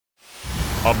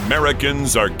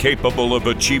Americans are capable of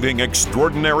achieving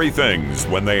extraordinary things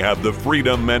when they have the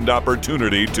freedom and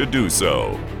opportunity to do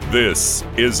so. This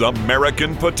is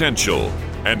American Potential.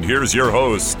 And here's your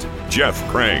host, Jeff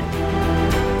Crank.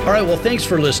 All right, well, thanks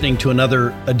for listening to another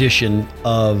edition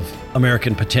of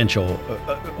American Potential.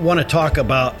 I want to talk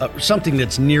about something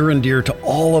that's near and dear to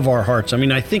all of our hearts. I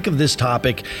mean, I think of this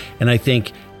topic and I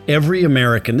think every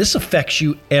American, this affects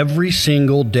you every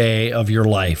single day of your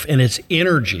life, and it's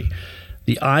energy.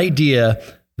 The idea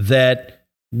that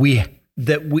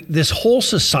this whole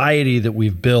society that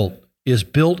we've built is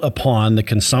built upon the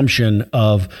consumption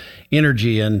of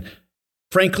energy. And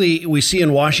frankly, we see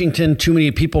in Washington too many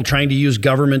people trying to use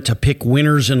government to pick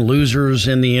winners and losers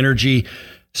in the energy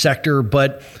sector.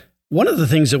 But one of the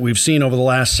things that we've seen over the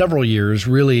last several years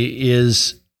really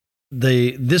is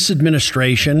this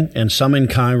administration and some in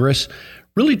Congress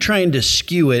really trying to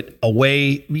skew it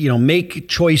away, make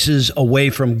choices away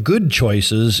from good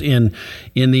choices in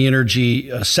the energy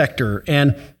sector.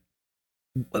 And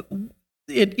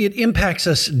it impacts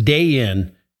us day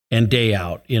in and day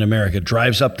out in America. It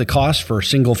drives up the cost for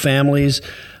single families.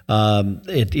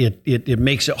 It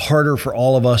makes it harder for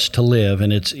all of us to live.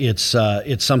 And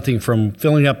it's something from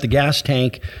filling up the gas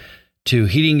tank to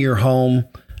heating your home.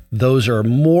 Those are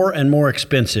more and more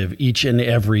expensive each and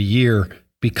every year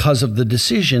because of the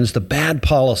decisions, the bad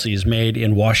policies made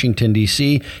in Washington,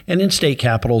 D.C. and in state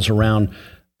capitals around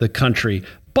the country.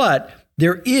 But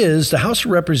the House of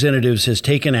Representatives has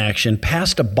taken action,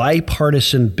 passed a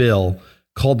bipartisan bill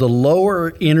called the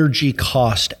Lower Energy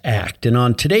Cost Act. And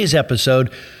on today's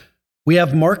episode, we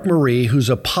have Mark Marie, who's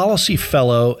a policy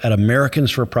fellow at Americans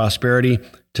for Prosperity,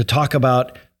 to talk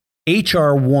about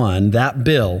H.R. 1, that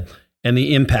bill, and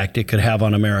the impact it could have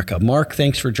on America. Mark,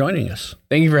 thanks for joining us.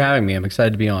 Thank you for having me. I'm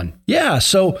excited to be on. Yeah.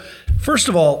 So first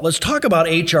of all, let's talk about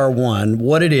H.R. 1,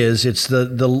 what it is. It's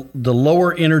the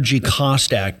Lower Energy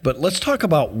Cost Act, but let's talk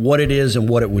about what it is and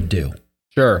what it would do.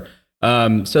 Sure.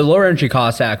 So the Lower Energy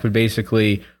Cost Act would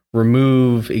basically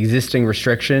remove existing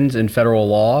restrictions in federal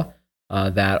law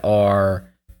that are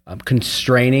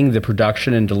constraining the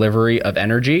production and delivery of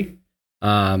energy.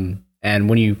 And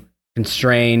when you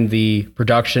constrain the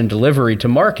production delivery to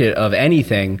market of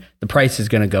anything, the price is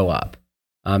going to go up.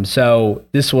 So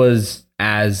this was,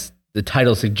 as the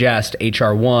title suggests,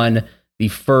 H.R. 1, the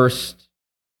first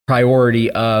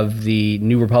priority of the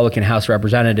new Republican House of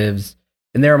Representatives.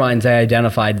 In their minds, they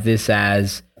identified this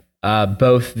as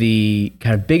both the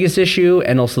kind of biggest issue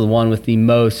and also the one with the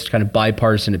most kind of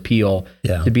bipartisan appeal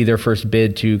to be their first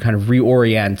bid to kind of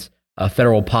reorient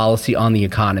federal policy on the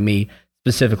economy,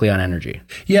 specifically on energy.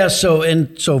 Yeah,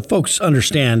 so folks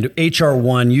understand H.R.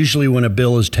 1, usually when a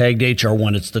bill is tagged H.R.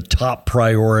 1, it's the top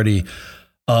priority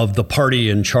of the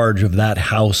party in charge of that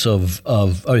House of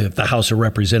the House of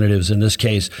Representatives in this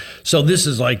case. So this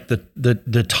is like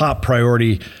the top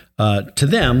priority to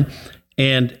them,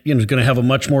 and it's going to have a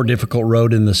much more difficult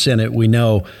road in the Senate, we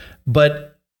know. But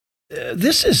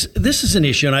this is an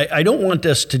issue, and I don't want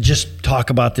us to just talk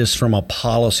about this from a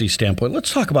policy standpoint.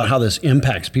 Let's talk about how this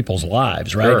impacts people's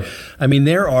lives, right? Sure. I mean,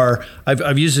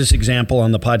 I've used this example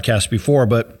on the podcast before,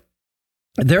 but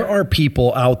there are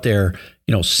people out there,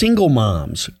 single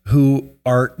moms who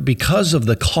are, because of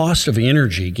the cost of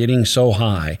energy getting so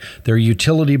high, their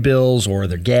utility bills or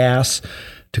their gas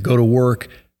to go to work,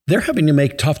 they're having to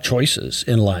make tough choices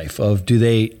in life of do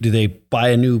they buy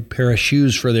a new pair of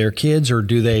shoes for their kids, or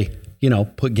do they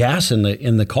put gas in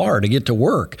the car to get to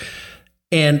work.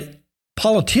 And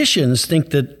politicians think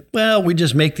that, well, we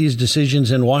just make these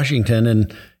decisions in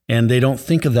Washington and they don't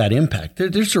think of that impact.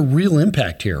 There's a real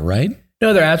impact here, right?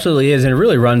 No, there absolutely is. And it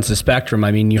really runs the spectrum.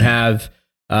 I mean, you have,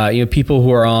 people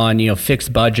who are on,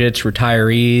 fixed budgets,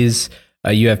 retirees.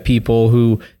 You have people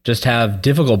who just have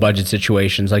difficult budget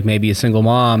situations, like maybe a single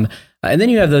mom. And then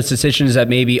you have those decisions that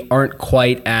maybe aren't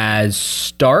quite as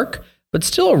stark, but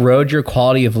still erode your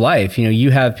quality of life.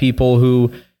 You have people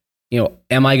who,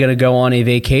 am I going to go on a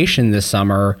vacation this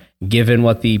summer, given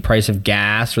what the price of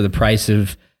gas or the price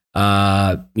of,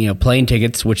 plane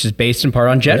tickets, which is based in part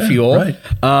on jet fuel, right.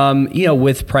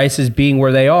 With prices being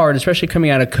where they are, and especially coming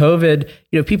out of COVID,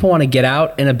 people want to get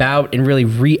out and about and really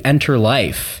re-enter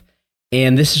life.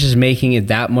 And this is just making it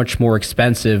that much more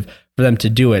expensive for them to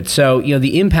do it. So,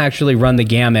 the impacts really run the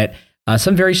gamut.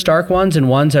 Some very stark ones and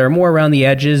ones that are more around the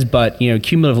edges, but,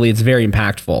 cumulatively, it's very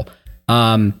impactful.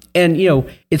 And,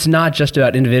 it's not just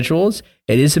about individuals.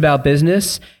 It is about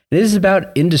business. It is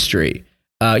about industry.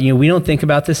 We don't think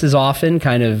about this as often,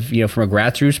 kind of, from a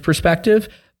grassroots perspective,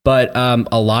 but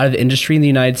a lot of industry in the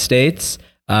United States,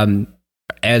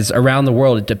 as around the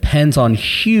world, it depends on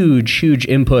huge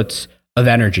inputs of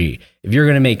energy. If you're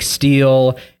going to make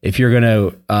steel, if you're going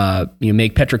to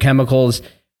make petrochemicals,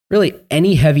 really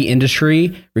any heavy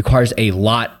industry requires a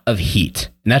lot of heat.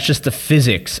 And that's just the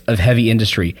physics of heavy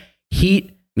industry.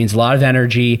 Heat means a lot of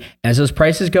energy. As those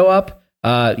prices go up,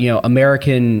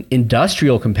 American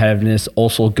industrial competitiveness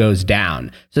also goes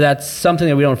down. So that's something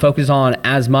that we don't focus on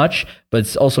as much, but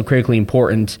it's also critically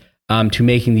important to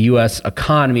making the U.S.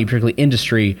 economy, particularly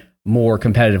industry, more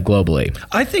competitive globally.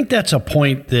 I think that's a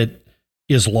point that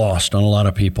is lost on a lot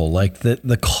of people. Like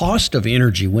the cost of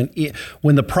energy,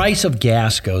 when the price of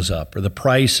gas goes up or the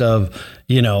price of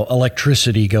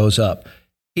electricity goes up,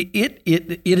 it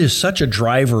is such a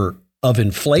driver of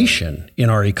inflation in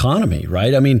our economy,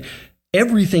 right? I mean,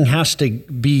 everything has to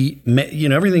be,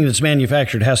 everything that's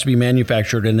manufactured has to be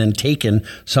manufactured and then taken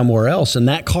somewhere else. And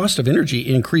that cost of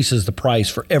energy increases the price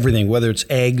for everything, whether it's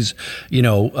eggs,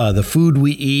 the food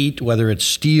we eat, whether it's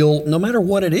steel, no matter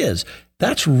what it is.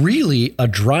 That's really a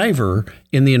driver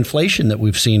in the inflation that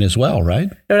we've seen as well, right?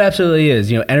 It absolutely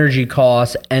is. Energy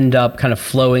costs end up kind of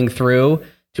flowing through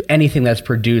to anything that's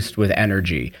produced with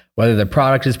energy, whether the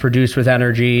product is produced with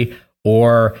energy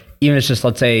or even it's just,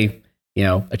 let's say,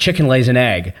 a chicken lays an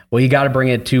egg. Well, you got to bring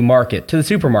it to the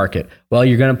supermarket. Well,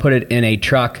 you're going to put it in a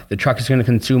truck. The truck is going to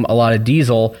consume a lot of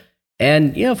diesel.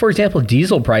 And, for example,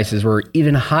 diesel prices were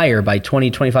even higher by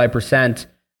 25%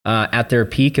 at their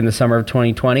peak in the summer of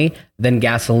 2020 than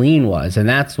gasoline was. And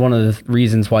that's one of the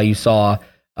reasons why you saw,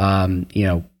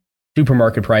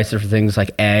 supermarket prices for things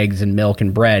like eggs and milk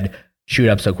and bread shoot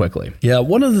up so quickly. Yeah.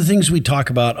 One of the things we talk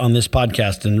about on this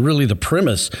podcast, and really the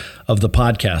premise of the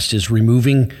podcast, is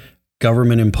removing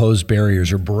government-imposed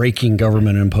barriers or breaking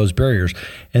government-imposed barriers.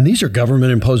 And these are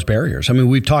government-imposed barriers. I mean,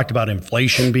 we've talked about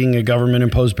inflation being a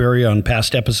government-imposed barrier on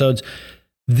past episodes.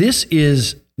 This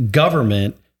is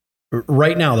government.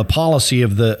 Right now, the policy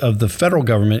of the federal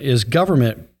government is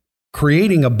government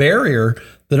creating a barrier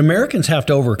that Americans have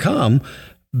to overcome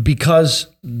because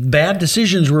bad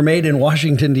decisions were made in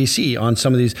Washington, D.C. on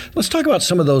some of these. Let's talk about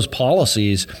some of those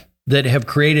policies that have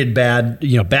created bad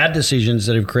decisions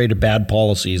that have created bad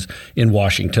policies in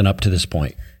Washington up to this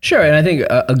point. Sure. And I think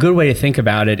a good way to think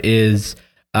about it is,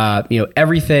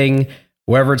 everything,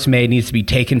 wherever it's made, needs to be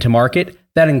taken to market.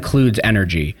 That includes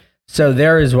energy. So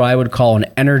there is what I would call an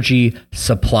energy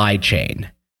supply chain,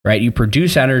 right? You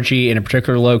produce energy in a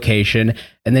particular location,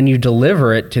 and then you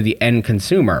deliver it to the end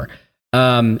consumer.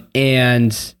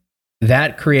 And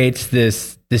that creates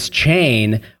this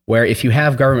chain where if you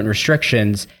have government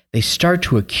restrictions, they start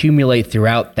to accumulate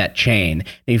throughout that chain.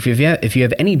 And if you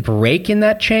have any break in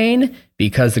that chain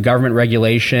because the government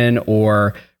regulation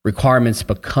or requirements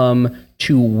become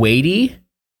too weighty,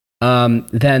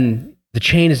 then the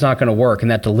chain is not going to work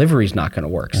and that delivery is not going to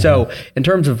work. Mm-hmm. So in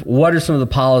terms of what are some of the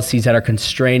policies that are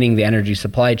constraining the energy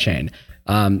supply chain,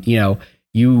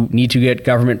 you need to get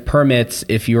government permits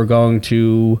if you're going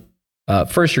to,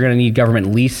 first you're going to need government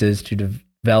leases to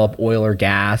develop oil or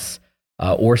gas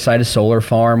or site a solar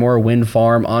farm or a wind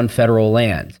farm on federal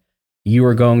land. You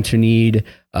are going to need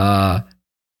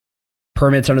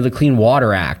permits under the Clean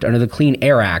Water Act, under the Clean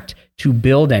Air Act to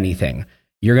build anything.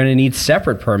 You're going to need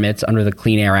separate permits under the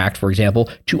Clean Air Act, for example,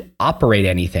 to operate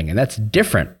anything. And that's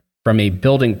different from a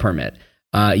building permit.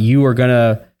 You are going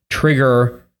to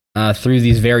trigger through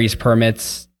these various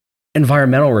permits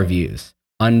environmental reviews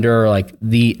under like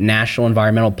the National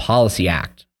Environmental Policy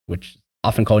Act, which is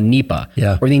often called NEPA,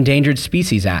 or the Endangered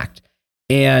Species Act.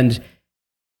 And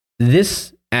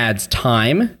this adds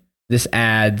time, this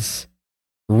adds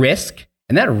risk,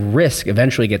 and that risk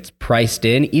eventually gets priced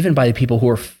in even by the people who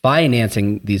are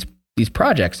financing these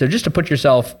projects. So just to put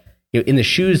yourself in the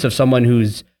shoes of someone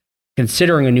who's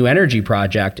considering a new energy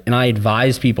project, and I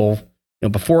advise people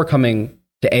before coming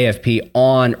to AFP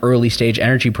on early stage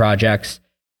energy projects,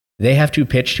 they have to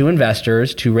pitch to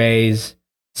investors to raise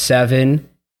 7-8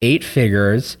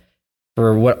 figures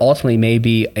for what ultimately may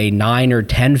be a 9 or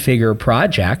 10 figure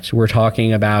project. We're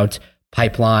talking about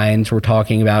pipelines, we're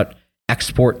talking about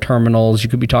export terminals, you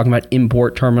could be talking about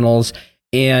import terminals.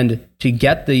 And to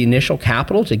get the initial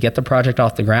capital, to get the project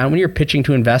off the ground, when you're pitching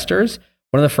to investors,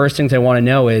 one of the first things they want to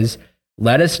know is,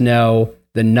 let us know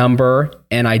the number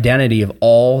and identity of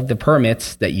all the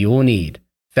permits that you will need,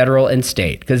 federal and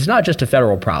state, because it's not just a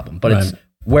federal problem, but it's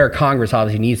where Congress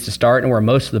obviously needs to start and where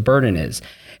most of the burden is.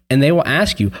 And they will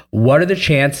ask you, what are the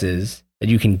chances that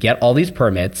you can get all these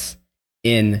permits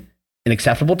in an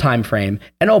acceptable time frame?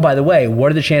 And oh, by the way,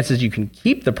 what are the chances you can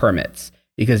keep the permits?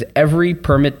 Because every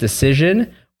permit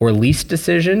decision or lease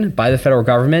decision by the federal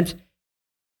government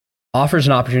offers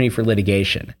an opportunity for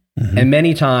litigation. Mm-hmm. And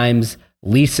many times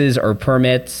leases or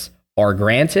permits are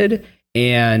granted,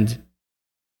 and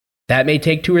That may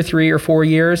take 2 or 3 or 4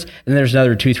 years, and there's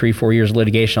another 2, 3, 4 years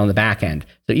litigation on the back end.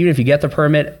 So even if you get the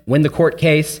permit, win the court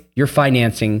case, your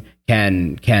financing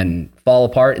can fall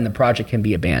apart and the project can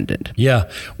be abandoned. Yeah.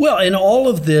 Well, and all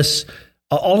of this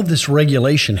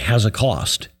regulation has a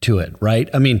cost to it, right?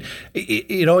 I mean,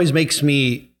 it always makes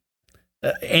me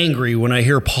angry when I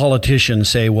hear politicians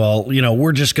say, well,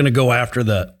 we're just going to go after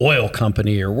the oil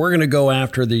company, or we're going to go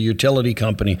after the utility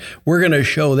company. We're going to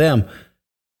show them.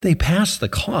 They pass the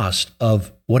cost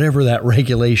of whatever that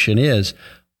regulation is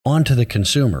onto the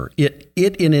consumer. It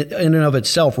in and of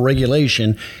itself,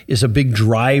 regulation is a big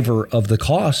driver of the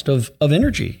cost of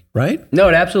energy, right? No,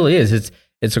 it absolutely is.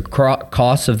 It's a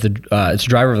cost of it's a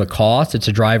driver of the cost. It's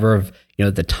a driver of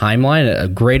the timeline. A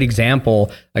great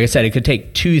example, like I said, it could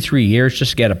take 2-3 years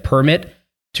just to get a permit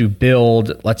to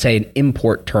build, let's say, an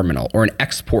import terminal or an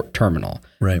export terminal,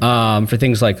 right? For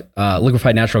things like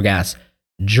liquefied natural gas.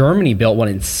 Germany built one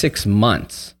in 6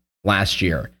 months last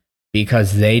year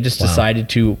because they just decided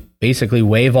to basically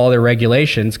waive all their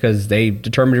regulations because they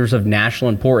determined it was of national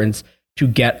importance to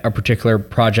get a particular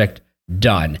project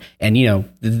done. And,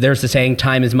 there's the saying,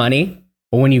 time is money.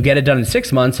 But when you get it done in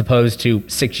 6 months opposed to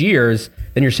 6 years,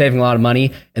 then you're saving a lot of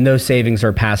money, and those savings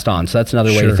are passed on. So that's another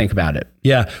way to think about it.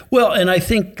 Yeah. Well, and I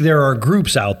think there are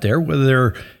groups out there, whether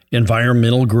they're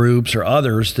environmental groups or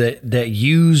others, that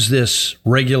use this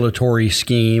regulatory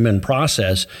scheme and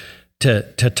process to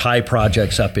tie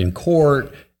projects up in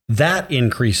court. That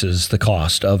increases the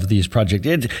cost of these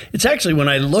projects. It's actually, when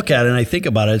I look at it and I think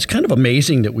about it, it's kind of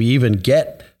amazing that we even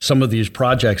get some of these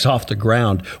projects off the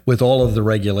ground with all of the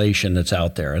regulation that's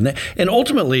out there. And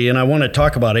ultimately, and I want to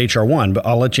talk about HR 1, but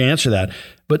I'll let you answer that.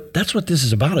 But that's what this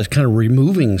is about, is kind of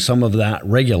removing some of that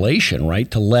regulation,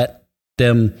 right? To let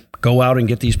them go out and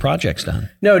get these projects done.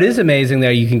 No, it is amazing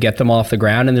that you can get them off the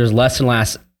ground, and there's less and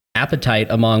less appetite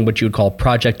among what you would call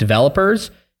project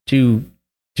developers to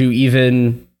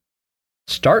even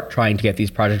start trying to get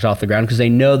these projects off the ground because they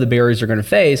know the barriers they're going to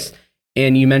face.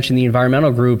 And you mentioned the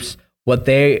environmental groups. What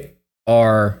they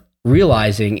are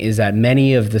realizing is that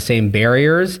many of the same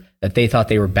barriers that they thought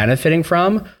they were benefiting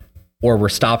from or were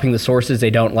stopping the sources they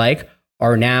don't like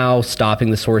are now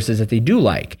stopping the sources that they do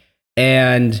like.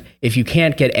 And if you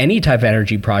can't get any type of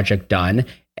energy project done,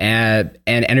 and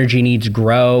energy needs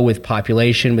grow with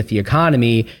population, with the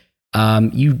economy,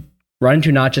 you run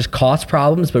into not just cost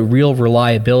problems, but real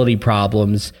reliability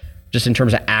problems just in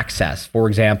terms of access. For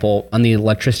example, on the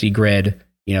electricity grid,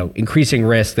 increasing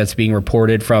risk that's being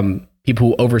reported from people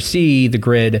who oversee the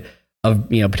grid of,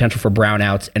 potential for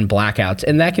brownouts and blackouts.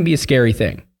 And that can be a scary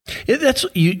thing. That's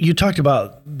you talked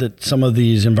about that some of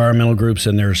these environmental groups,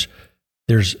 and there's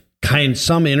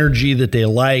some energy that they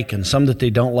like and some that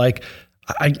they don't like.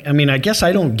 I mean, I guess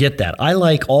I don't get that. I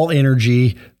like all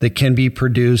energy that can be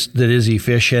produced, that is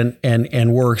efficient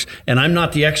and works. And I'm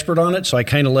not the expert on it, so I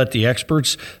kind of let the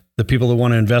experts, the people that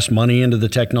want to invest money into the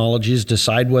technologies,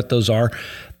 decide what those are.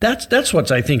 That's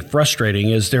what's, I think,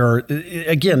 frustrating is there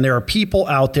are people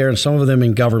out there, and some of them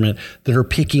in government, that are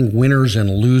picking winners and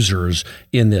losers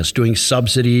in this, doing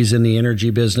subsidies in the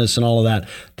energy business and all of that.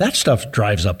 That stuff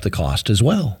drives up the cost as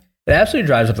well. It absolutely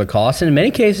drives up the cost, and in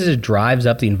many cases, it drives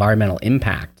up the environmental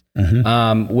impact,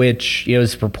 which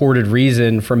is a purported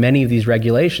reason for many of these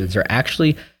regulations. They're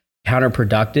actually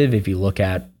counterproductive if you look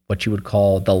at what you would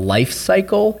call the life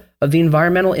cycle of the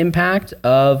environmental impact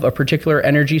of a particular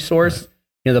energy source.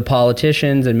 The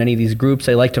politicians and many of these groups,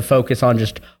 they like to focus on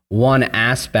just one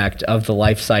aspect of the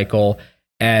life cycle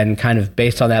and kind of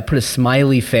based on that, put a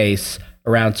smiley face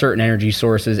around certain energy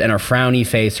sources and a frowny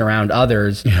face around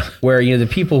others, where the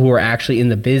people who are actually in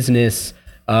the business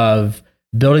of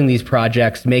building these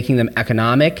projects, making them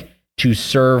economic to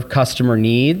serve customer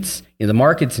needs, the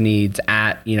market's needs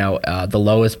at the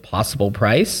lowest possible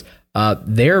price,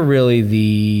 they're really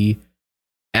the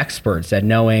experts at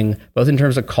knowing, both in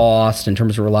terms of cost, in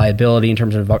terms of reliability, in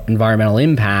terms of environmental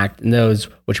impact, and those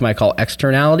which you might call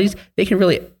externalities. They can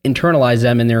really internalize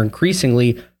them, and they're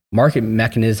increasingly market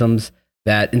mechanisms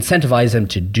that incentivize them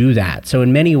to do that. So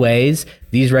in many ways,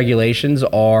 these regulations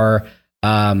are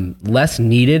less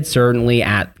needed, certainly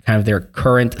at kind of their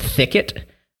current thicket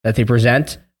that they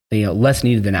present, less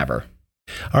needed than ever.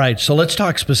 All right, so let's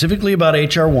talk specifically about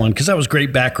HR 1, because that was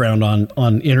great background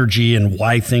on energy and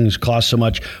why things cost so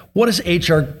much. What is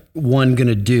HR 1 going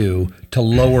to do to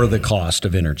lower the cost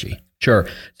of energy? Sure.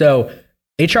 So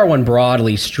HR 1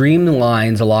 broadly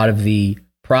streamlines a lot of the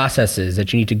processes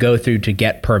that you need to go through to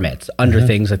get permits under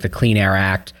things like the Clean Air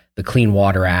Act, the Clean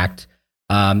Water Act.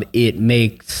 It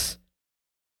makes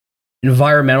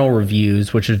environmental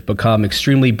reviews, which have become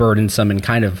extremely burdensome and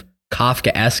kind of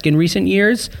Kafkaesque in recent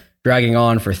years, dragging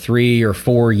on for 3 or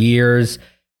 4 years.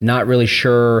 not really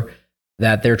sure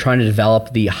that they're trying to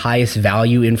develop the highest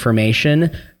value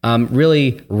information,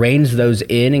 really reins those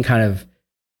in and kind of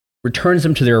returns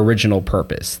them to their original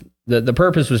purpose. The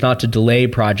purpose was not to delay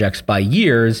projects by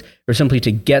years, or simply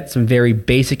to get some very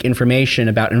basic information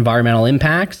about environmental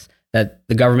impacts that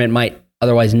the government might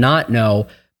otherwise not know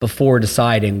before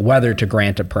deciding whether to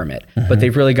grant a permit. But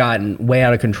they've really gotten way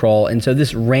out of control. And so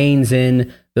this reins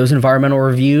in those environmental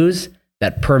reviews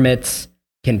that permits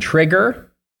can trigger.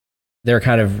 They're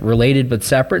kind of related but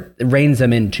separate. It reins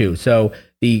them in too. So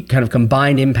the kind of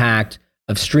combined impact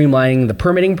of streamlining the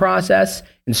permitting process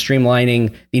and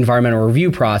streamlining the environmental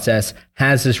review process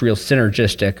has this real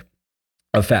synergistic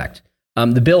effect.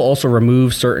 The bill also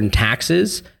removes certain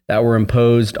taxes that were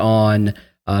imposed on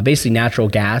basically natural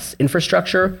gas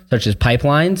infrastructure, such as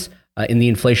pipelines, in the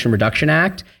Inflation Reduction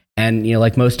Act. And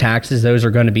like most taxes, those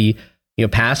are going to be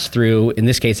passed through, in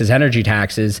this case, as energy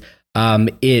taxes.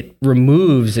 It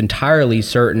removes entirely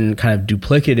certain kind of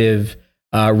duplicative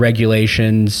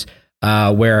regulations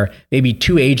where maybe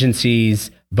two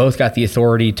agencies both got the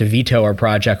authority to veto our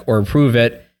project or approve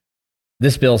it.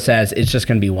 This bill says it's just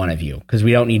going to be one of you because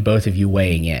we don't need both of you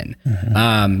weighing in.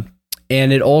 And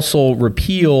it also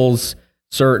repeals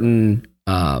certain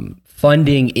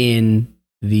funding in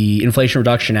the Inflation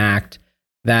Reduction Act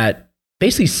that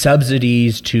basically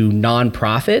subsidies to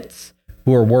nonprofits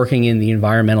who are working in the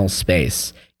environmental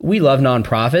space. We love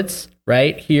nonprofits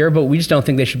right here, but we just don't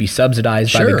think they should be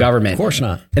subsidized by the government. Of course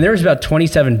not. And there was about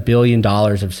 $27 billion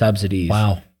of subsidies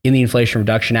in the Inflation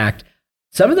Reduction Act.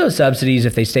 Some of those subsidies,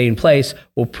 if they stay in place,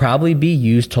 will probably be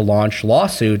used to launch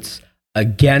lawsuits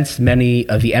against many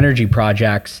of the energy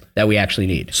projects that we actually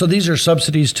need. So these are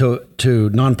subsidies to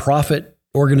nonprofit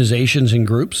organizations and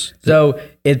groups? So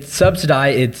it's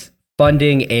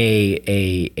funding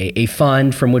a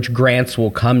fund from which grants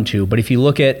will come to. But if you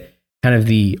look at kind of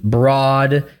the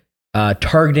broad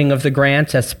targeting of the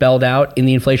grants as spelled out in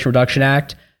the Inflation Reduction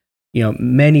Act,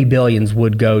 many billions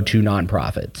would go to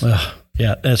nonprofits.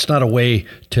 Yeah, that's not a way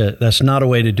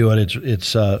to do it.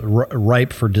 It's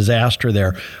ripe for disaster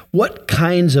there. What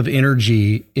kinds of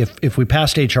energy, if we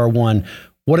passed H.R. 1,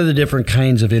 what are the different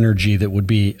kinds of energy that would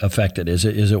be affected? Is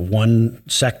it one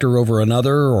sector over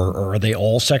another, or are they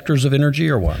all sectors of energy,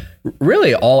 or what?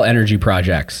 Really, all energy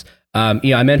projects.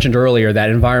 I mentioned earlier that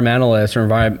environmentalists or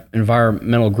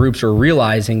environmental groups are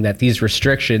realizing that these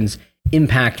restrictions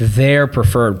impact their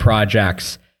preferred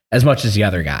projects as much as the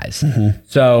other guys.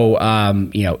 So,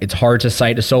 it's hard to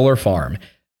site a solar farm,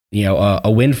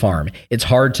 a wind farm. It's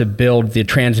hard to build the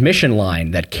transmission line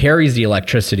that carries the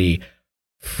electricity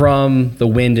from the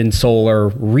wind and solar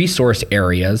resource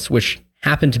areas, which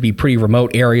happen to be pretty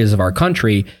remote areas of our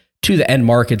country, to the end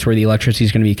markets where the electricity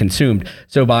is going to be consumed.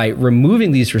 So by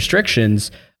removing these restrictions,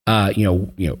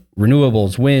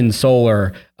 renewables, wind,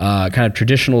 solar, kind of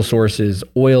traditional sources,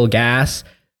 oil, gas,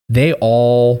 they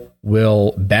all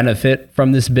will benefit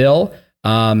from this bill.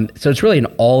 So it's really an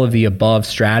all of the above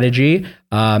strategy,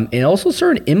 and also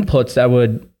certain inputs that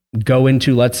would go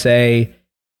into, let's say,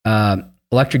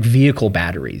 electric vehicle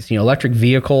batteries. Electric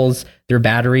vehicles, their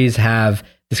batteries have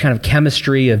this kind of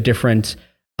chemistry of different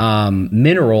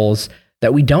minerals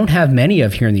that we don't have many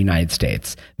of here in the United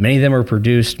States. Many of them are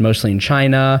produced mostly in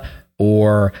China,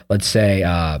 or let's say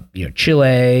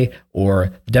Chile,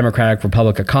 or the Democratic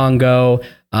Republic of Congo,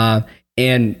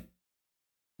 and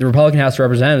the Republican House of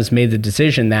Representatives made the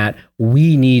decision that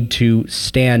we need to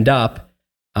stand up,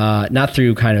 not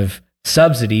through kind of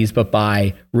subsidies, but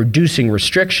by reducing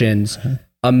restrictions,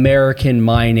 American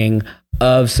mining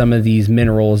of some of these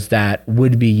minerals that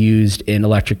would be used in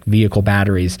electric vehicle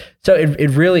batteries. So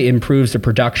it really improves the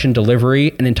production,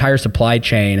 delivery, and entire supply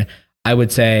chain, I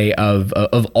would say, of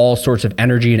all sorts of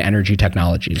energy and energy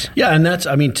technologies. Yeah,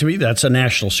 and to me, that's a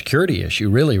national security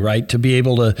issue, really, right? To be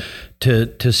able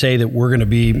to say that we're going to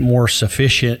be more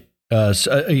sufficient,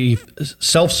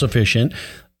 self-sufficient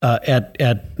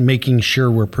at making sure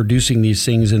we're producing these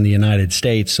things in the United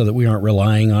States, so that we aren't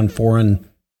relying on foreign,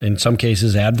 in some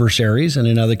cases, adversaries, and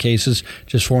in other cases,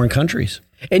 just foreign countries.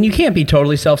 And you can't be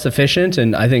totally self-sufficient,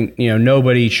 and I think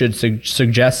nobody should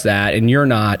suggest that, and you're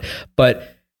not. But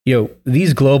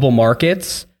these global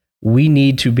markets, we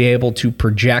need to be able to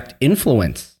project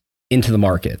influence into the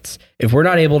markets. If we're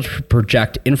not able to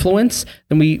project influence,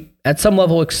 then we, at some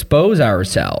level, expose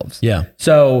ourselves. Yeah.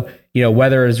 So,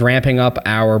 whether it's ramping up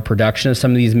our production of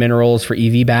some of these minerals for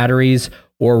EV batteries,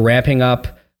 or ramping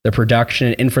up the production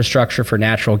and infrastructure for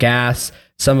natural gas,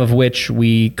 some of which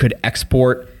we could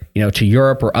export to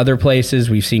Europe or other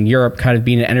places. We've seen Europe kind of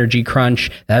being an energy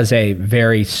crunch. That has a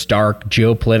very stark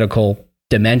geopolitical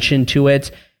dimension to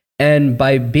it. And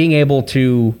by being able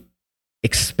to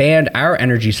expand our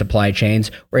energy supply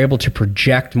chains, we're able to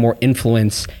project more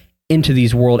influence into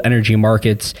these world energy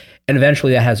markets. And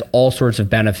eventually that has all sorts of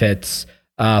benefits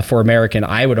for American,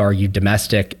 I would argue,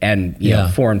 domestic and you know,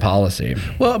 foreign policy.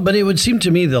 Well, but it would seem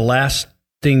to me the last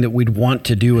thing that we'd want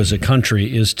to do as a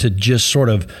country is to just sort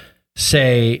of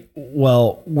say,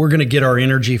 well, we're going to get our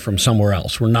energy from somewhere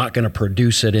else. We're not going to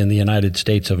produce it in the United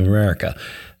States of America.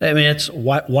 I mean, it's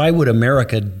why would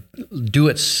America do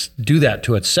that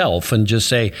to itself and just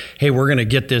say, hey, we're going to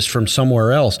get this from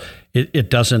somewhere else? It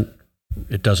doesn't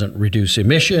reduce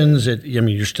emissions.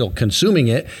 You're still consuming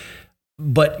it,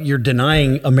 but you're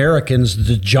denying Americans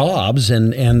the jobs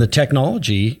and the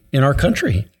technology in our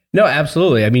country. No,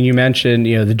 absolutely. I mean, you mentioned,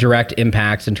 you know, the direct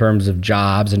impacts in terms of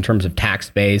jobs, in terms of tax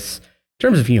base, in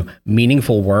terms of, you know,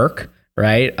 meaningful work,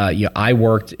 right? I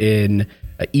worked in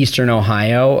Eastern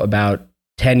Ohio about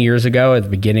 10 years ago at the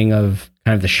beginning of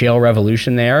kind of the shale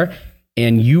revolution there.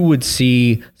 And you would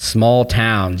see small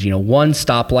towns, you know, one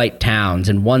stoplight towns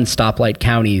and one stoplight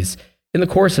counties in the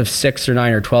course of 6 or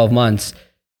 9 or 12 months,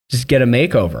 just get a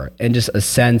makeover and just a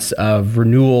sense of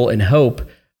renewal and hope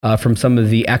from some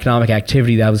of the economic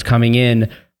activity that was coming in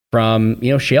from,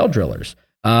 you know, shale drillers.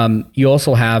 You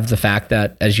also have the fact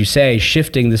that, as you say,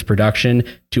 shifting this production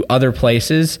to other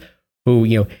places who,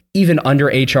 you know, even under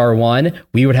HR1,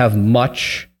 we would have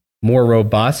much more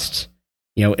robust,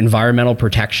 you know, environmental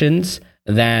protections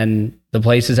than the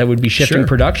places that would be shifting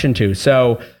production to.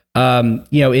 So,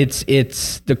 you know,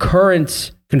 it's the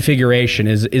current configuration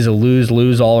is a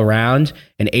lose-lose all around,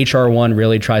 and HR1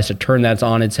 really tries to turn that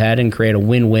on its head and create a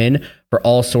win-win for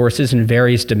all sources in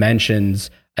various dimensions,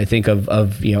 I think,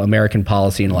 of you know, American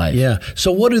policy and life. Yeah.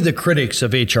 So what do the critics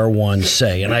of HR1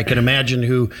 say? And I can imagine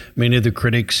who many of the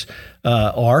critics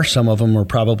are. Some of them are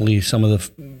probably some of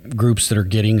the groups that are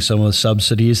getting some of the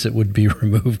subsidies that would be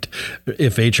removed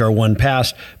if HR1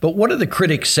 passed. But what do the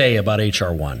critics say about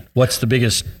HR1? What's the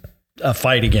biggest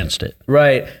fight against it?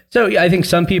 Right. So I think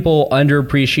some people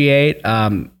underappreciate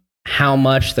how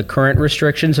much the current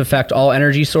restrictions affect all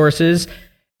energy sources.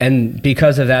 And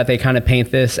because of that, they kind of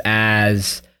paint this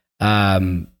as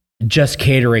just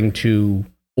catering to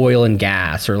oil and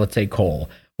gas, or let's say coal.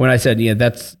 When I said, you know,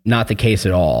 that's not the case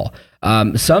at all.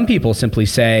 Some people simply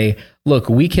say, look,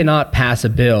 we cannot pass a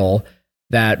bill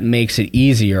that makes it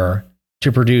easier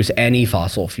to produce any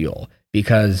fossil fuel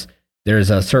because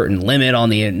there's a certain limit on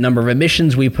the number of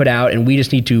emissions we put out, and we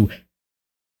just need to,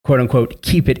 quote unquote,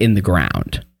 keep it in the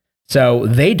ground. So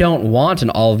they don't want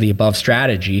an all of the above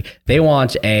strategy. They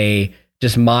want a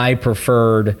just my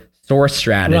preferred source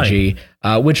strategy,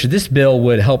 which this bill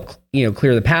would help, you know,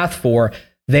 clear the path for.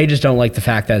 They just don't like the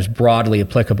fact that it's broadly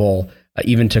applicable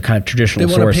even to kind of traditional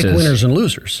sources. They want to pick winners and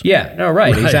losers. Yeah, no,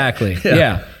 right. Exactly.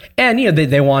 Yeah. And, you know,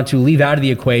 they want to leave out of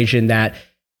the equation that,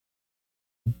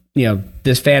 you know,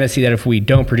 this fantasy that if we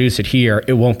don't produce it here,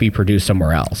 it won't be produced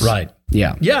somewhere else. Right.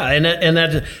 Yeah. Yeah. And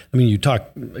that, I mean, you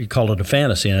call it a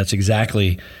fantasy, and that's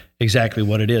exactly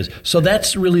what it is. So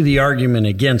that's really the argument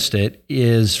against it,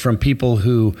 is from people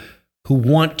who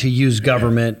want to use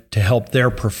government to help their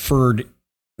preferred,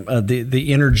 the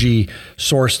energy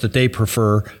source that they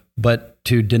prefer, but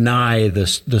to deny the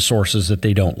sources that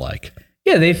they don't like.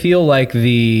 Yeah. They feel like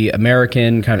the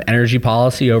American kind of energy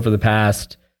policy over the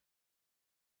past,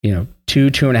 you know,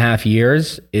 2.5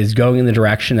 years is going in the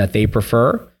direction that they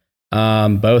prefer,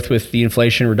 both with the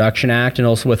Inflation Reduction Act and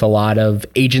also with a lot of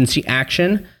agency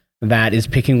action that is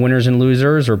picking winners and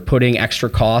losers or putting extra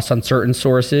costs on certain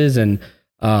sources and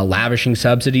lavishing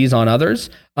subsidies on others.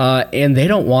 And they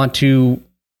don't want to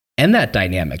end that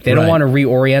dynamic. They don't want to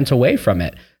reorient away from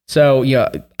it. So, yeah,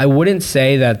 I wouldn't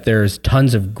say that there's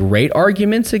tons of great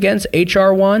arguments against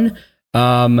HR1.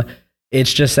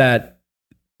 It's just that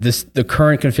the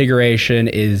current configuration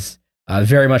is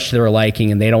very much to their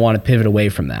liking, and they don't want to pivot away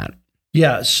from that.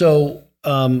 Yeah. So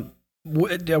I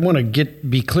want to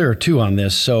be clear too on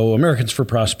this. So Americans for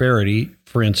Prosperity,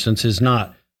 for instance, it's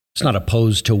not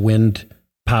opposed to wind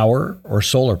power or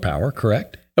solar power,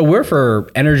 correct? We're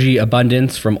for energy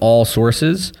abundance from all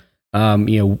sources. You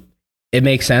know, it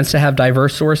makes sense to have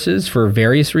diverse sources for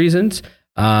various reasons.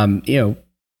 You know,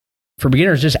 for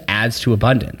beginners, just adds to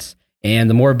abundance. And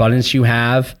the more abundance you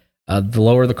have, the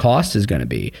lower the cost is going to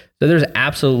be. So there's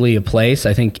absolutely a place,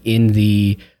 I think, in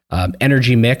the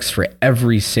energy mix for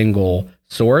every single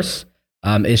source.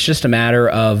 It's just a matter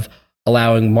of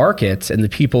allowing markets and the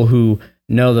people who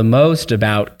know the most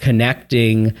about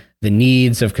connecting the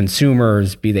needs of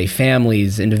consumers, be they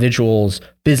families, individuals,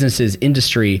 businesses,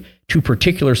 industry, to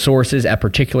particular sources at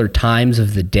particular times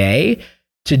of the day,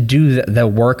 to do the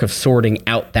work of sorting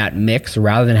out that mix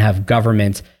rather than have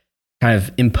government kind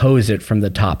of impose it from the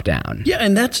top down. Yeah,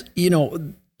 and that's,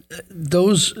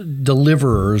 those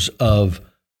deliverers of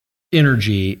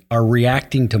energy are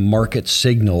reacting to market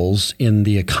signals in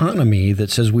the economy that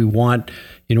says we want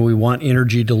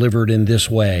energy delivered in this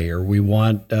way, or we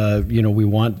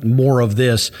want more of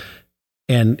this,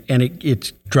 and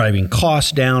it's driving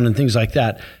costs down and things like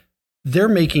that. They're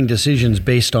making decisions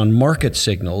based on market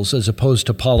signals as opposed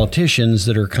to politicians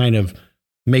that are kind of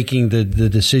making the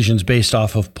decisions based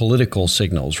off of political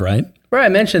signals, right? Right, I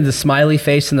mentioned the smiley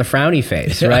face and the frowny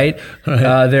face, right?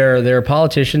 There are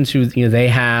politicians who they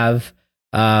have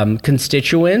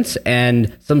constituents,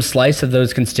 and some slice of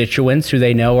those constituents who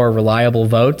they know are reliable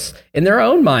votes in their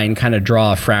own mind kind of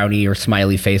draw a frowny or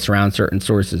smiley face around certain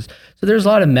sources. So there's a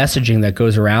lot of messaging that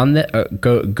goes around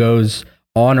goes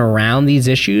on around these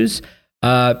issues.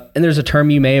 And there's a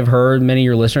term you may have heard, many of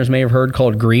your listeners may have heard,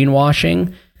 called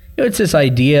greenwashing. It's this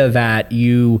idea that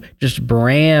you just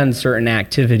brand certain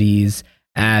activities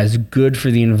as good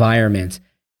for the environment,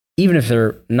 even if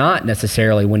they're not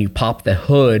necessarily when you pop the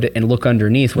hood and look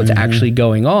underneath what's actually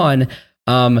going on.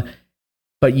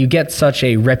 But you get such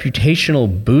a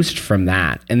reputational boost from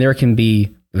that, and there can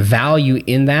be value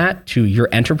in that to your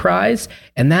enterprise.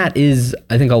 And that is,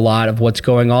 I think, a lot of what's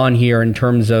going on here in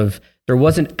terms of there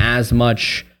wasn't as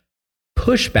much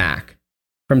pushback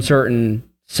from certain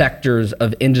sectors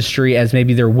of industry as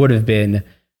maybe there would have been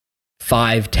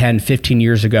 5, 10, 15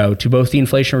 years ago to both the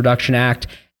Inflation Reduction Act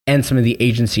and some of the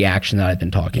agency action that I've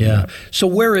been talking about. So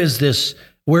where is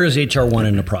HR 1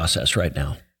 in the process right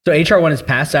now? So HR 1 is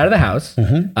passed out of the House,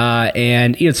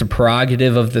 and it's a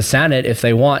prerogative of the Senate if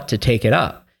they want to take it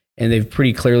up. And they've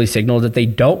pretty clearly signaled that they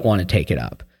don't want to take it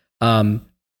up.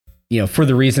 For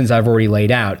the reasons I've already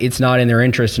laid out. It's not in their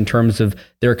interest in terms of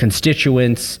their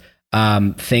constituents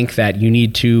think that you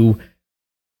need to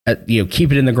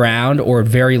keep it in the ground, or at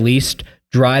very least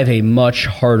drive a much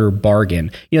harder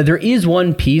bargain. There is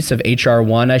one piece of HR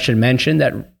 1 I should mention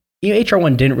that HR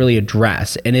 1 didn't really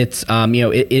address, and it's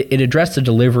it addressed the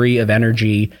delivery of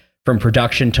energy from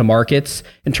production to markets.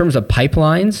 In terms of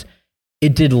pipelines,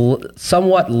 it did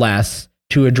somewhat less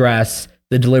to address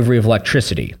the delivery of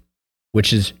electricity,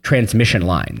 which is transmission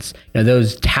lines.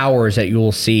 Those towers that you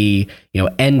will see,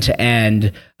 end to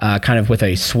end, kind of with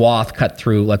a swath cut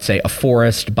through, let's say, a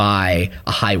forest by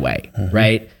a highway,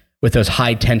 right? With those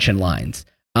high tension lines.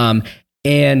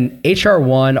 And HR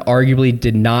 1 arguably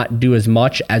did not do as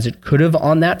much as it could have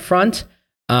on that front.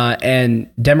 And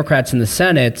Democrats in the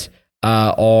Senate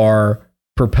are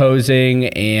proposing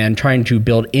and trying to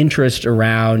build interest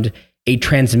around a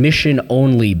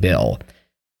transmission-only bill.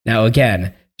 Now,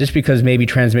 again, just because maybe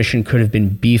transmission could have been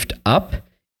beefed up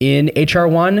in HR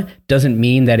 1 doesn't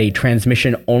mean that a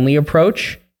transmission-only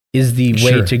approach is the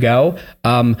way to go.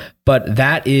 But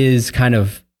that is kind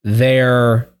of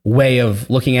their way of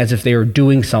looking as if they are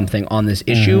doing something on this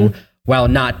issue while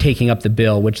not taking up the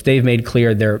bill, which they've made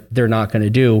clear they're not going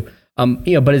to do.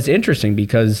 But it's interesting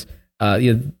because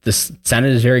the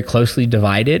Senate is very closely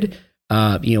divided.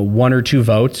 1 or 2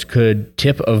 votes could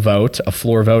tip a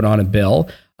floor vote on a bill.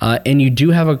 And you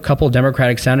do have a couple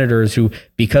Democratic senators who,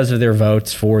 because of their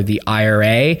votes for the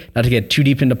IRA, not to get too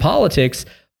deep into politics,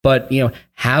 but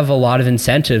have a lot of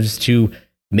incentives to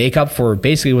make up for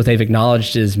basically what they've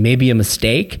acknowledged is maybe a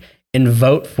mistake and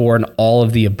vote for an all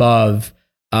of the above,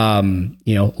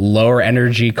 lower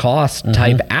energy cost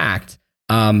type act.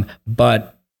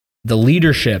 But the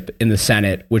leadership in the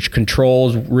Senate, which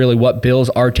controls really what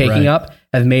bills are taking up,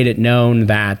 have made it known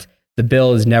that the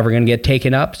bill is never going to get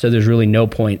taken up, so there's really no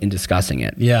point in discussing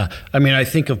it. Yeah. I mean, I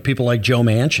think of people like Joe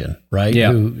Manchin, right?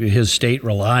 Yeah. Who his state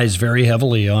relies very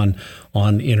heavily on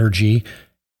energy.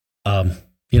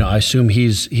 I assume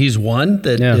he's one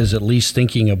that is at least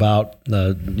thinking about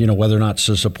whether or not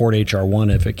to support HR 1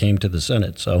 if it came to the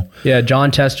Senate. So yeah, John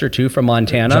Tester too from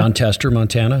Montana. John Tester,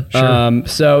 Montana. Sure.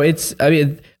 So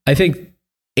I think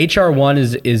HR 1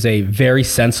 is a very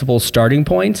sensible starting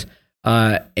point,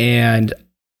 and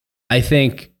I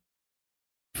think,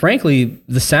 frankly,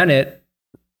 the Senate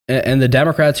and the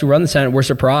Democrats who run the Senate were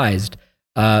surprised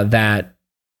that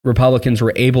Republicans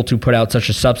were able to put out such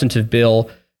a substantive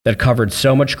bill that covered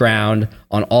so much ground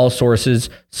on all sources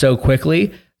so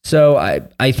quickly. So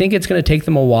I think it's going to take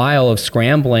them a while of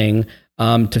scrambling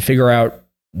to figure out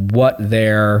what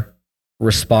their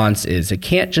response is. It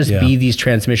can't just be these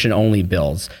transmission-only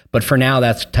bills. But for now,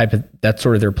 that's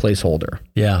sort of their placeholder.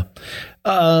 Yeah.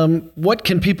 What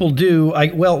can people do?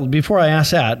 Before I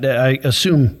ask that, I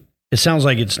assume it sounds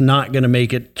like it's not going to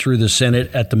make it through the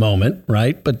Senate at the moment,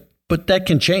 right? But that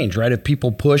can change, right? If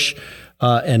people push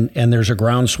and there's a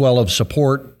groundswell of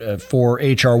support for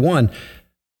HR 1,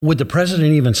 would the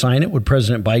president even sign it? Would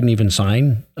President Biden even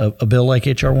sign a bill like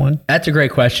H.R. 1? That's a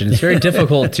great question. It's very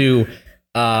difficult to,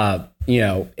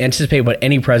 anticipate what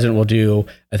any president will do.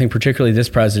 I think particularly this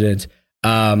president.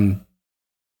 I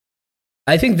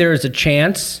think there's a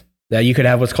chance that you could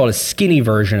have what's called a skinny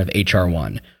version of H.R.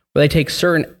 1, where they take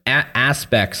certain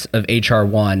aspects of H.R.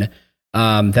 1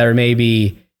 that are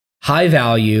maybe high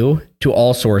value to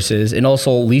all sources and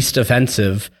also least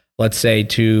offensive, let's say,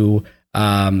 to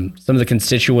some of the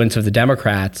constituents of the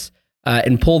Democrats,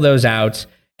 and pull those out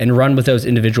and run with those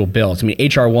individual bills. I mean,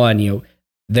 H.R. 1,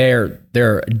 there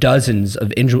are dozens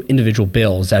of individual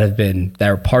bills that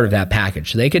are part of that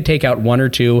package. So they could take out one or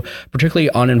two, particularly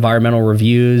on environmental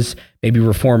reviews, maybe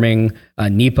reforming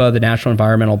NEPA, the National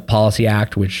Environmental Policy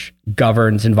Act, which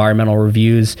governs environmental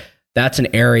reviews. That's an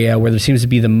area where there seems to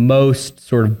be the most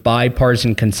sort of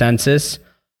bipartisan consensus,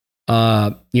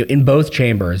 in both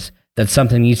chambers, that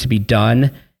something needs to be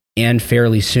done and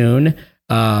fairly soon.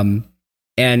 And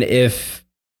if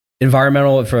an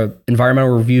environmental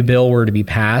review bill were to be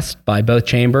passed by both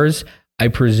chambers, I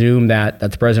presume that the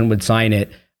president would sign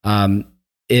it.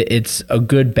 It's a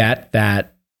good bet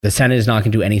that the Senate is not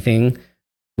going to do anything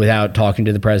without talking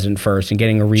to the president first and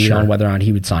getting a read on whether or not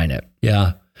he would sign it.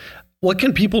 Yeah. What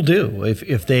can people do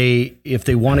if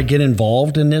they want to get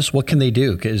involved in this? What can they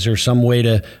do? Is there some way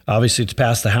to, obviously it's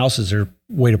passed the House, is there a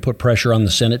way to put pressure on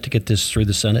the Senate to get this through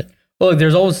the Senate? Well,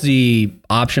 there's always the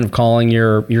option of calling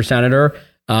your senator.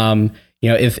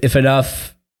 If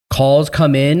enough calls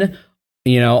come in,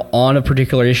 on a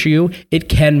particular issue, it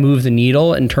can move the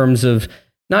needle in terms of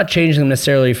not changing them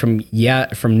necessarily from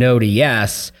no to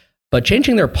yes, but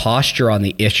changing their posture on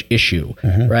the issue,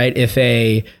 right?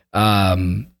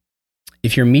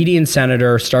 If your median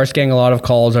senator starts getting a lot of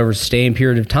calls over a sustained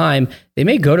period of time, they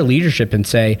may go to leadership and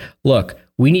say, look,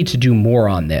 we need to do more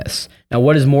on this. Now,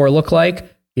 what does more look like?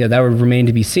 That would remain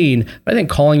to be seen. But I think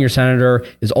calling your senator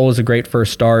is always a great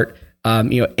first start.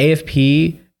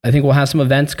 AFP, I think we'll have some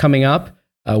events coming up.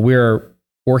 We're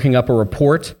working up a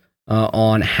report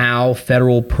on how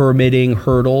federal permitting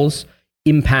hurdles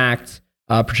impact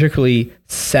particularly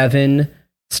 7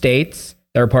 states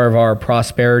that are part of our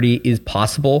Prosperity is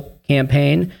Possible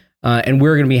campaign. And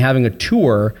we're going to be having a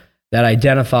tour that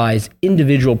identifies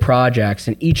individual projects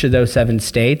in each of those 7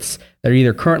 states that are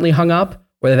either currently hung up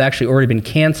or they've actually already been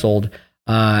canceled,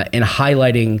 and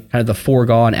highlighting kind of the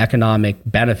foregone economic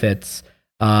benefits,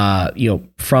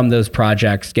 from those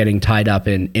projects getting tied up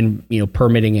in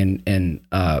permitting and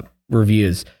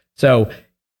reviews. So,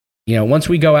 once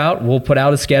we go out, we'll put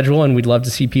out a schedule, and we'd love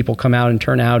to see people come out and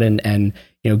turn out and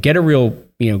get a real,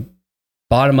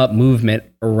 bottom up movement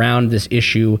around this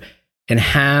issue, and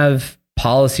have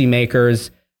policymakers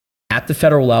at the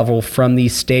federal level from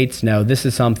these states know this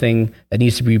is something that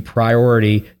needs to be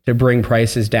priority to bring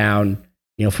prices down,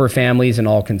 for families and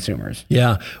all consumers.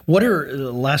 Yeah. What are,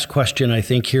 last question, I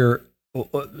think here,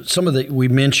 we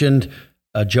mentioned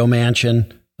Joe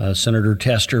Manchin, Senator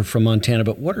Tester from Montana,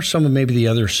 but what are some of maybe the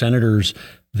other senators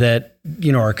that,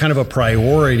 are kind of a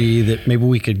priority that maybe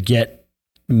we could get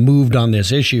moved on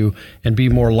this issue and be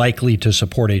more likely to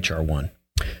support H.R. 1?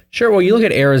 Sure. Well, you look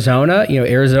at Arizona,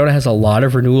 Arizona has a lot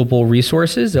of renewable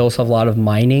resources. They also have a lot of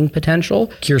mining potential.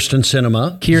 Kyrsten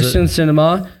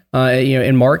Sinema,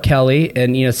 and Mark Kelly.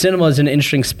 And, Sinema is an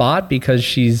interesting spot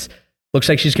because looks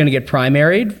like she's going to get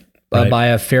primaried by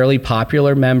a fairly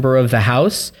popular member of the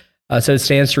House. So it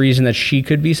stands to reason that she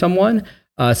could be someone.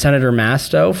 Senator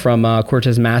Masto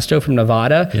Cortez Masto from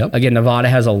Nevada. Yep. Again, Nevada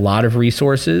has a lot of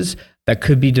resources that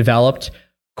could be developed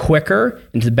quicker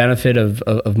and to the benefit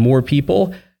of more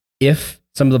people if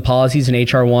some of the policies in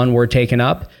H.R. 1 were taken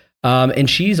up. And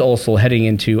she's also heading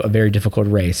into a very difficult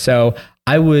race. So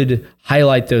I would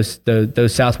highlight those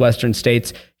southwestern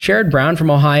states. Sherrod Brown from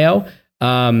Ohio,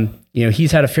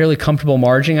 he's had a fairly comfortable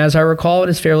margin, as I recall, in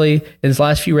his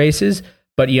last few races.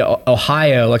 But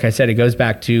Ohio, like I said, it goes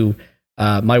back to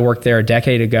my work there a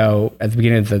decade ago at the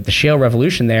beginning of the shale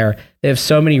revolution there. They have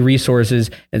so many resources,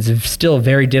 and it's still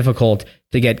very difficult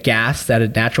to get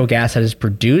natural gas that is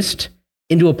produced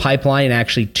into a pipeline and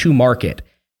actually to market.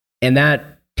 And that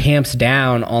tamps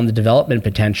down on the development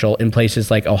potential in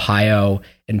places like Ohio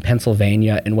and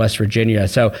Pennsylvania and West Virginia.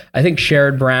 So I think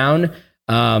Sherrod Brown,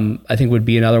 I think would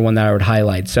be another one that I would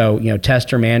highlight. So,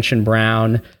 Tester, Manchin,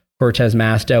 Brown, Cortez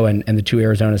Masto, and the 2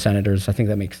 Arizona senators. I think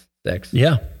that makes 6.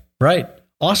 Yeah, right.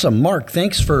 Awesome. Mark,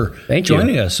 thanks for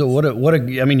joining us. So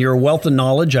you're a wealth of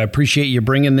knowledge. I appreciate you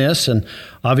bringing this. And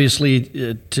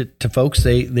obviously to folks,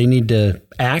 they need to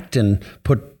act and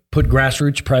put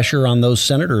grassroots pressure on those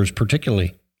senators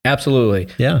particularly.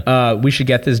 Absolutely. Yeah. We should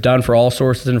get this done for all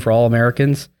sources and for all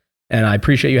Americans. And I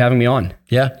appreciate you having me on.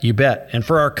 Yeah, you bet. And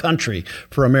for our country,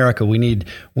 for America, we need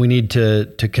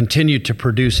to continue to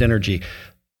produce energy.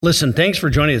 Listen, thanks for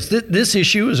joining us. This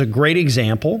issue is a great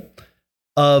example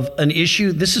of an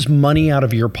issue. This is money out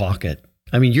of your pocket.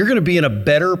 I mean, you're going to be in a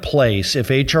better place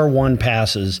if H.R. 1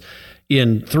 passes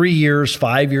in 3 years,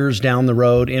 5 years down the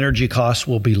road. Energy costs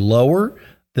will be lower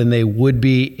than they would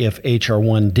be if H.R.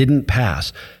 1 didn't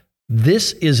pass.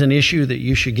 This is an issue that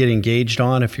you should get engaged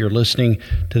on if you're listening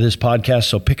to this podcast.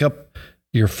 So pick up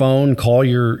your phone, call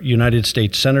your United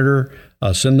States Senator,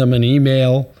 send them an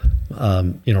email,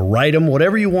 write them,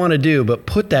 whatever you want to do, but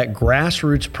put that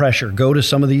grassroots pressure. Go to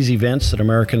some of these events that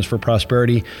Americans for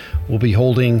Prosperity will be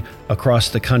holding across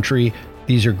the country.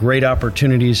 These are great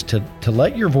opportunities to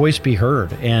let your voice be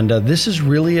heard. And this is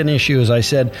really an issue, as I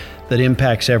said, that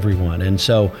impacts everyone. And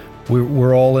so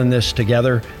we're all in this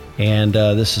together. And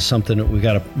this is something that we've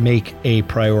got to make a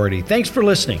priority. Thanks for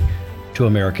listening to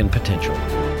American Potential.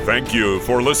 Thank you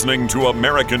for listening to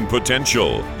American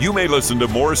Potential. You may listen to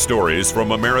more stories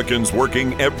from Americans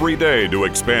working every day to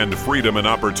expand freedom and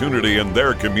opportunity in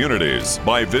their communities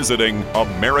by visiting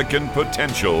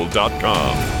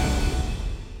AmericanPotential.com.